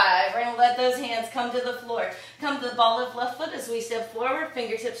 5. We're going to let those hands come to the floor. Come to the ball of left foot as we step forward.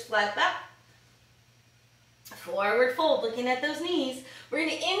 Fingertips flat back. Forward fold, looking at those knees. We're going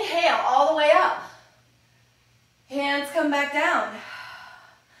to inhale all the way up. Hands come back down.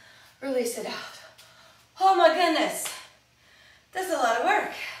 Release it out. Oh my goodness. That's a lot of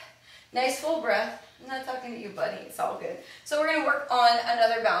work. Nice full breath. I'm not talking to you, buddy. It's all good. So we're going to work on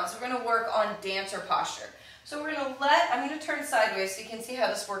another balance. We're going to work on dancer posture. So we're going to I'm going to turn sideways so you can see how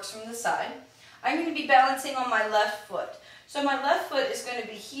this works from the side. I'm going to be balancing on my left foot. So my left foot is going to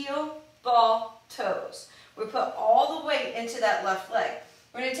be heel, ball, toes. We put all the weight into that left leg.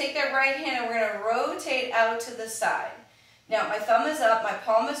 We're going to take that right hand and we're going to rotate out to the side. Now my thumb is up, my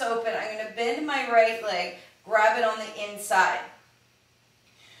palm is open. I'm going to bend my right leg, grab it on the inside.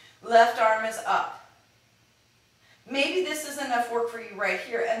 Left arm is up. Maybe this is enough work for you right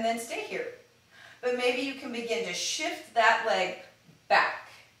here and then stay here. But maybe you can begin to shift that leg back.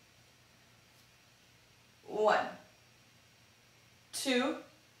 1, 2,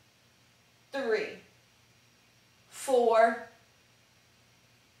 3, 4,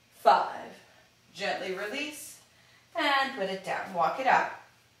 5. Gently release and put it down. Walk it out.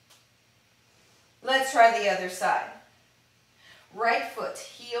 Let's try the other side. Right foot,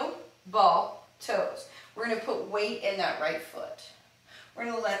 heel, ball, toes. We're going to put weight in that right foot. We're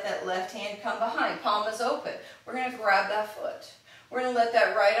going to let that left hand come behind. Palm is open. We're going to grab that foot. We're going to let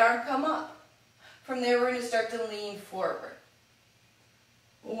that right arm come up. From there, we're going to start to lean forward.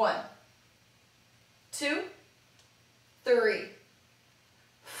 1, 2, 3,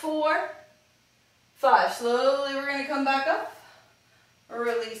 4, 5. Slowly, we're going to come back up.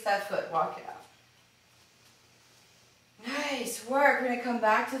 Release that foot. Walk it out. Nice work. We're going to come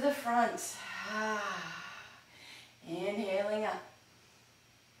back to the front. Inhaling up.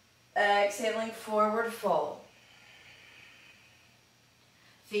 Exhaling, forward fold.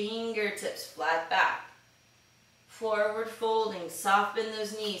 Fingertips flat back. Forward folding. Soften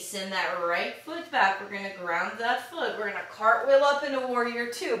those knees. Send that right foot back. We're going to ground that foot. We're going to cartwheel up into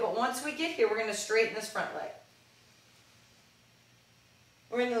warrior two. But once we get here, we're going to straighten this front leg.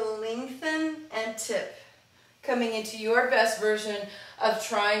 We're going to lengthen and tip. Coming into your best version of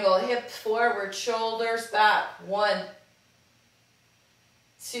triangle. Hips forward, shoulders back. 1,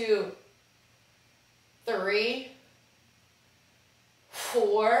 2, 3,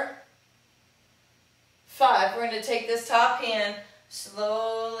 4, 5. We're going to take this top hand,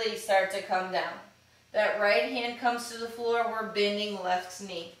 slowly start to come down. That right hand comes to the floor. We're bending left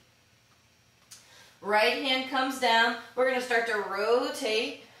knee. Right hand comes down. We're going to start to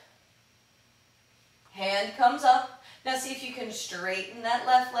rotate. Hand comes up. Now see if you can straighten that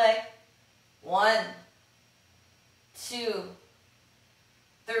left leg. 1, 2,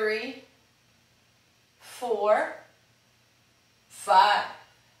 3, 4, 5.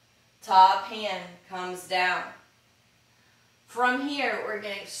 Top hand comes down. From here, we're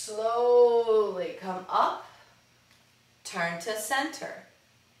going to slowly come up, turn to center,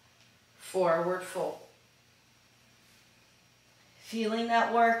 forward fold. Feeling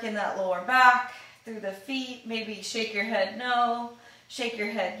that work in that lower back, through the feet. Maybe shake your head no, shake your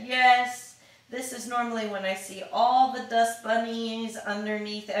head yes. This is normally when I see all the dust bunnies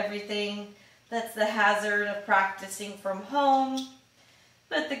underneath everything. That's the hazard of practicing from home.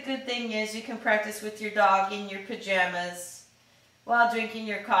 But the good thing is you can practice with your dog in your pajamas while drinking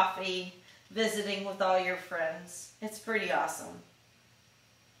your coffee, visiting with all your friends. It's pretty awesome.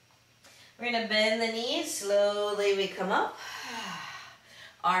 We're going to bend the knees. Slowly we come up.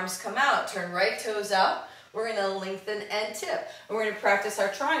 Arms come out. Turn right toes out. We're going to lengthen and tip. And we're going to practice our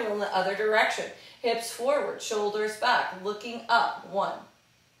triangle in the other direction. Hips forward, shoulders back, looking up. 1,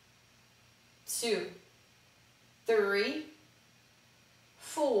 2, 3,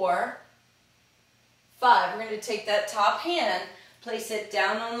 4, 5. We're going to take that top hand, place it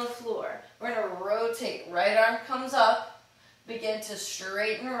down on the floor. We're going to rotate. Right arm comes up. Begin to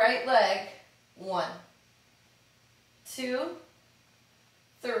straighten right leg. 1, 2,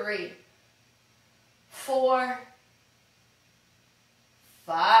 3, 4,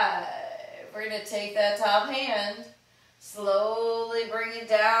 5. We're going to take that top hand, slowly bring it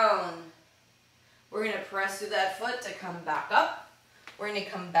down. We're going to press through that foot to come back up. We're going to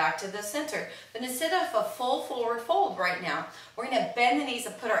come back to the center. But instead of a full forward fold right now, we're going to bend the knees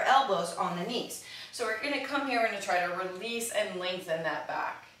and put our elbows on the knees. So we're going to come here, we're going to try to release and lengthen that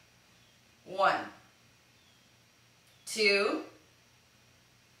back. 1, 2,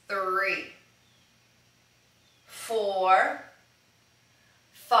 3, 4,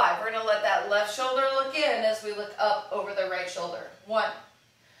 5. We're going to let that left shoulder look in as we look up over the right shoulder. 1,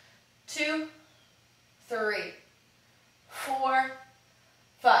 2, 3, 4,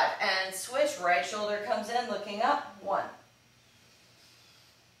 5. And switch. Right shoulder comes in, looking up. 1,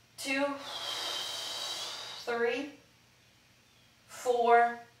 2, 3,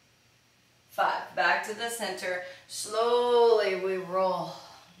 4, 5. Back to the center. Slowly we roll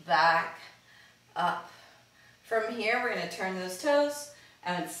back up. From here, we're going to turn those toes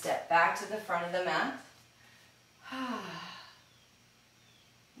and step back to the front of the mat.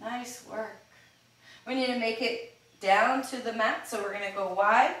 Nice work. We need to make it down to the mat, so we're going to go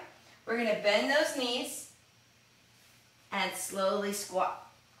wide. We're going to bend those knees and slowly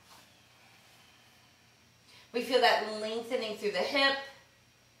squat. We feel that lengthening through the hip.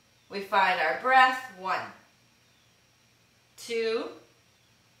 We find our breath. 1, 2,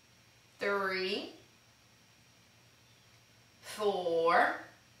 3, 4,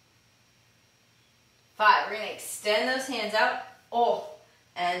 5. We're going to extend those hands out.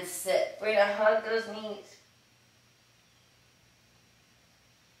 And sit. We're going to hug those knees.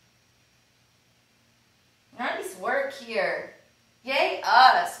 Nice work here. Yay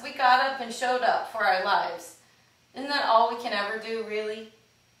us. We got up and showed up for our lives. Isn't that all we can ever do, really?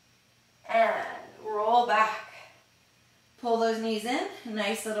 And roll back. Pull those knees in.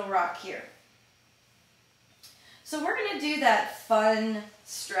 Nice little rock here. So we're going to do that fun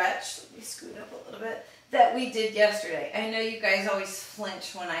stretch. Let me scoot up a little bit. That we did yesterday. I know you guys always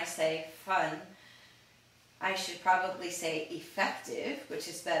flinch when I say fun. I should probably say effective, which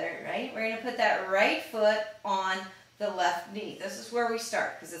is better, right? We're going to put that right foot on the left knee. This is where we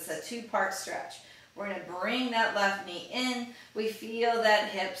start because it's a two-part stretch. We're going to bring that left knee in. We feel that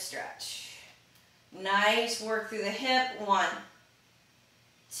hip stretch. Nice work through the hip. 1,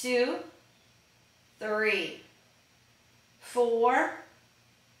 2, 3, 4,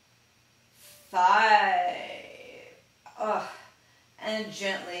 5. And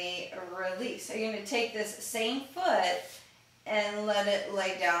gently release. So you're going to take this same foot and let it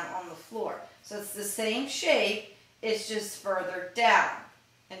lay down on the floor. So it's the same shape, it's just further down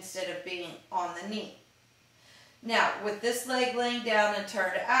instead of being on the knee. Now, with this leg laying down and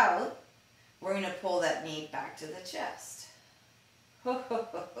turned out, we're going to pull that knee back to the chest.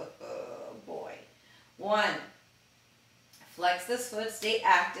 Boy. 1. Flex this foot, stay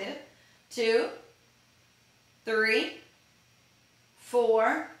active. 2, 3,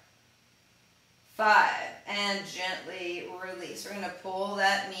 4, 5, and gently release. We're going to pull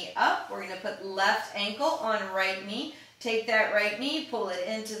that knee up. We're going to put left ankle on right knee. Take that right knee, pull it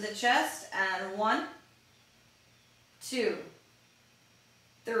into the chest, and 1, 2,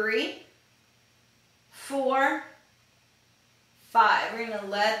 3, 4, 5. We're going to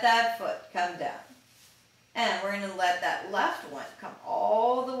let that foot come down. And we're going to let that left one come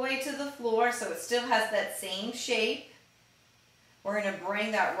all the way to the floor so it still has that same shape. We're going to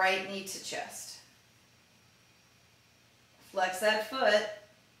bring that right knee to chest. Flex that foot.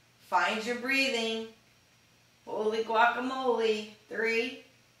 Find your breathing. Holy guacamole. 3,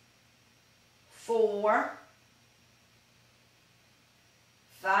 4,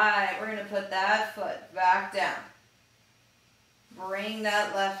 5. We're going to put that foot back down. Bring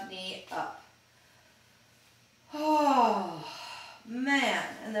that left knee up. Oh, man.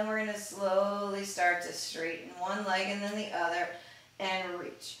 And then we're going to slowly start to straighten one leg and then the other and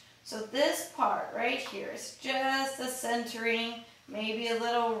reach. So this part right here is just a centering, maybe a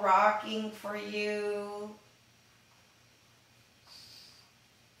little rocking for you.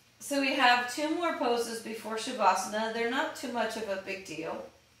 So we have 2 more poses before Shavasana. They're not too much of a big deal.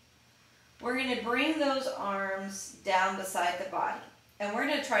 We're going to bring those arms down beside the body. And we're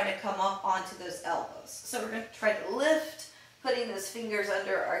going to try to come up onto those elbows. So we're going to try to lift, putting those fingers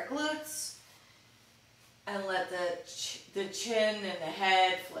under our glutes. And let the chin and the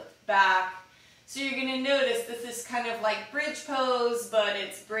head flip back. So you're going to notice this is kind of like bridge pose, but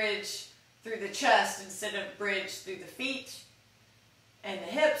it's bridge through the chest instead of bridge through the feet and the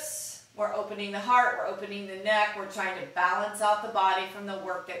hips. We're opening the heart, we're opening the neck. We're trying to balance out the body from the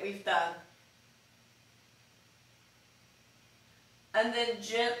work that we've done. And then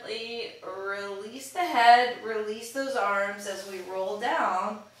gently release the head, release those arms as we roll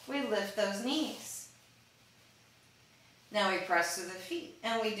down. We lift those knees. Now we press through the feet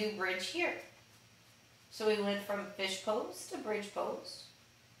and we do bridge here. So we went from fish pose to bridge pose.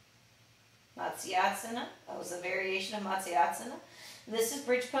 Matsyasana, that was a variation of Matsyasana. This is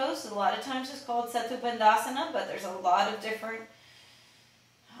bridge pose. A lot of times it's called Setubandhasana, but there's a lot of different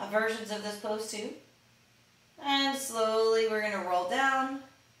versions of this pose too. And slowly we're going to roll down,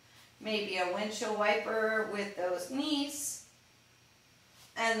 maybe a windshield wiper with those knees,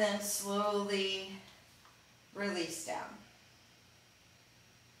 and then slowly release down.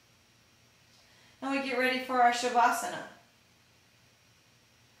 Now we get ready for our Shavasana.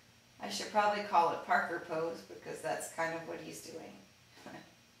 I should probably call it Parker pose because that's kind of what he's doing.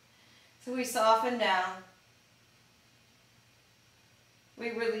 So we soften down. We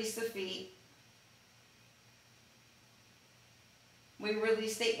release the feet. We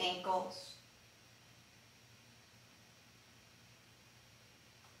release the ankles.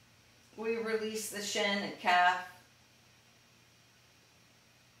 We release the shin and calf.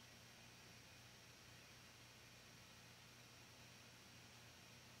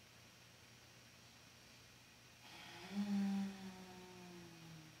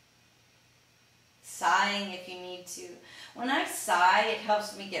 Sighing if you need to. When I sigh, it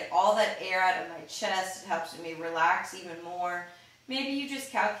helps me get all that air out of my chest. It helps me relax even more. Maybe you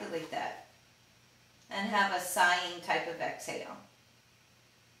just calculate that and have a sighing type of exhale.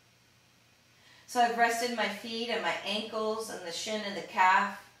 So I've rested my feet and my ankles and the shin and the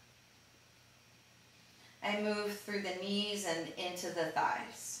calf. I move through the knees and into the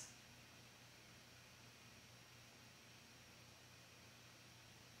thighs.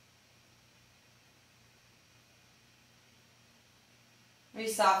 We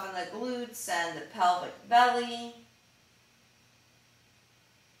soften the glutes and the pelvic belly.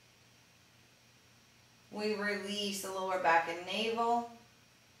 We release the lower back and navel,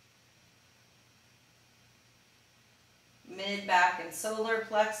 mid back and solar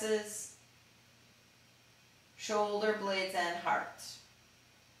plexus, shoulder blades and heart.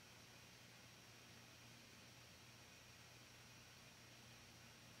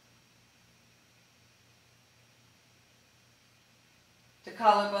 The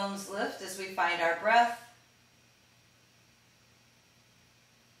collarbones lift as we find our breath.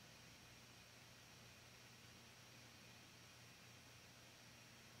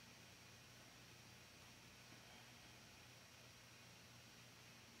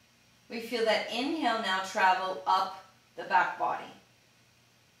 We feel that inhale now travel up the back body.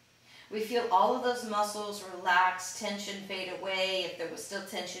 We feel all of those muscles relax, tension fade away. If there was still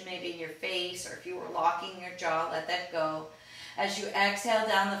tension maybe in your face, or if you were locking your jaw, let that go. As you exhale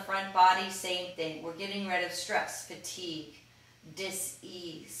down the front body, same thing. We're getting rid of stress, fatigue,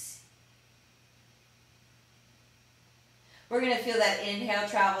 dis-ease. We're going to feel that inhale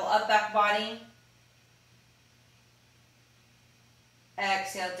travel up back body.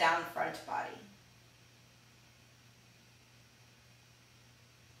 Exhale down front body.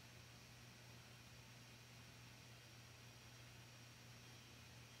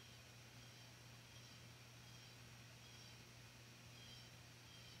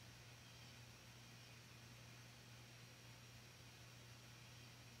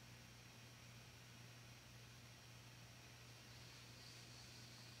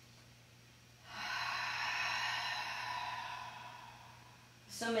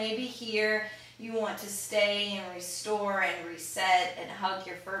 So maybe here you want to stay and restore and reset and hug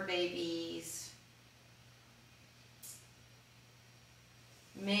your fur babies.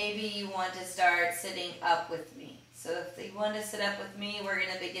 Maybe you want to start sitting up with me. So if you want to sit up with me, we're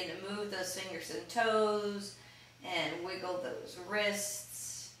going to begin to move those fingers and toes and wiggle those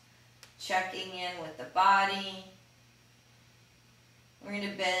wrists, checking in with the body. We're going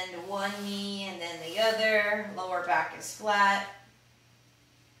to bend one knee and then the other. Lower back is flat.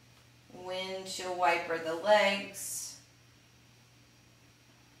 Windshield wiper the legs.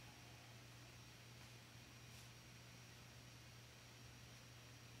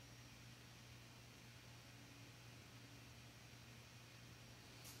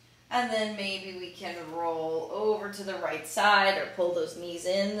 And then maybe we can roll over to the right side or pull those knees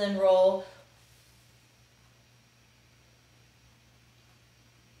in, then roll.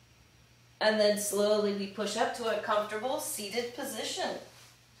 And then slowly we push up to a comfortable seated position.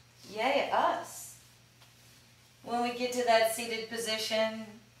 Yay, us. When we get to that seated position,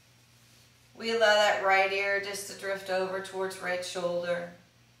 we allow that right ear just to drift over towards right shoulder.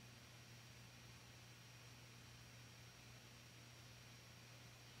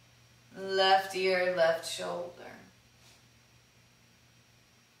 Left ear, left shoulder.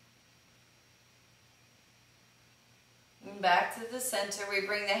 And back to the center, we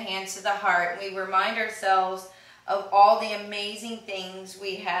bring the hands to the heart. We remind ourselves of all the amazing things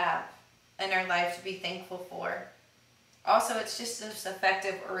we have in our life to be thankful for. Also, it's just as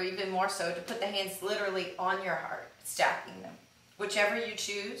effective, or even more so, to put the hands literally on your heart, stacking them. Whichever you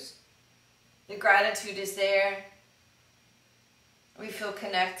choose, the gratitude is there. We feel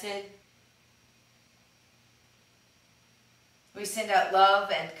connected. We send out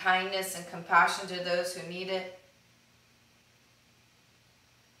love and kindness and compassion to those who need it.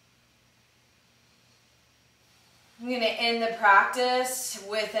 I'm going to end the practice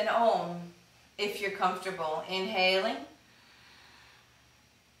with an Om, if you're comfortable. Inhaling.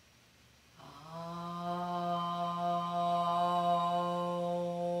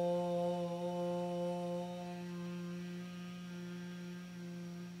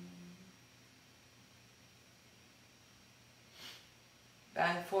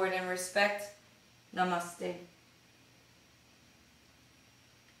 Bowing forward in respect. Namaste.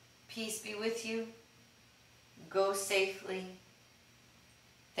 Peace be with you. Go safely.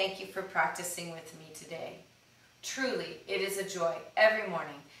 Thank you for practicing with me today. Truly, it is a joy every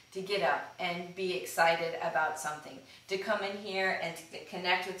morning to get up and be excited about something. To come in here and to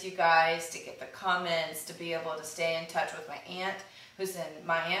connect with you guys, to get the comments, to be able to stay in touch with my aunt who's in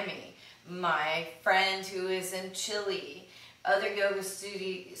Miami, my friend who is in Chile, other yoga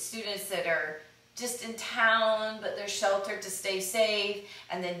students that are just in town, but they're sheltered to stay safe,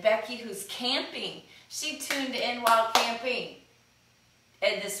 and then Becky who's camping. She tuned in while camping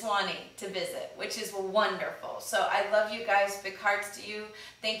at the Swanee to visit, which is wonderful. So I love you guys. Big hearts to you.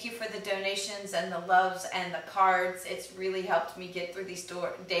 Thank you for the donations and the loves and the cards. It's really helped me get through these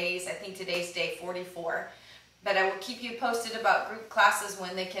days. I think today's day 44. But I will keep you posted about group classes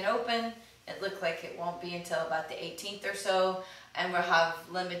when they can open. It looked like it won't be until about the 18th or so. and we'll have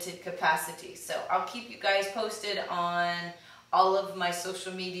limited capacity. So I'll keep you guys posted on all of my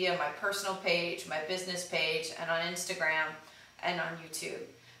social media, my personal page, my business page, and on Instagram and on YouTube.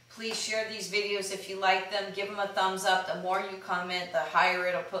 Please share these videos if you like them. Give them a thumbs up. The more you comment, the higher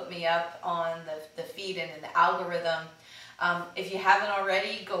it'll put me up on the feed and in the algorithm. If you haven't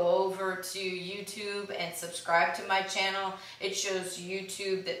already, go over to YouTube and subscribe to my channel. It shows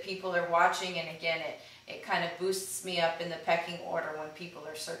YouTube that people are watching, and again, it kind of boosts me up in the pecking order when people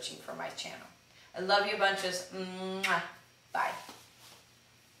are searching for my channel. I love you bunches. Mwah. Bye.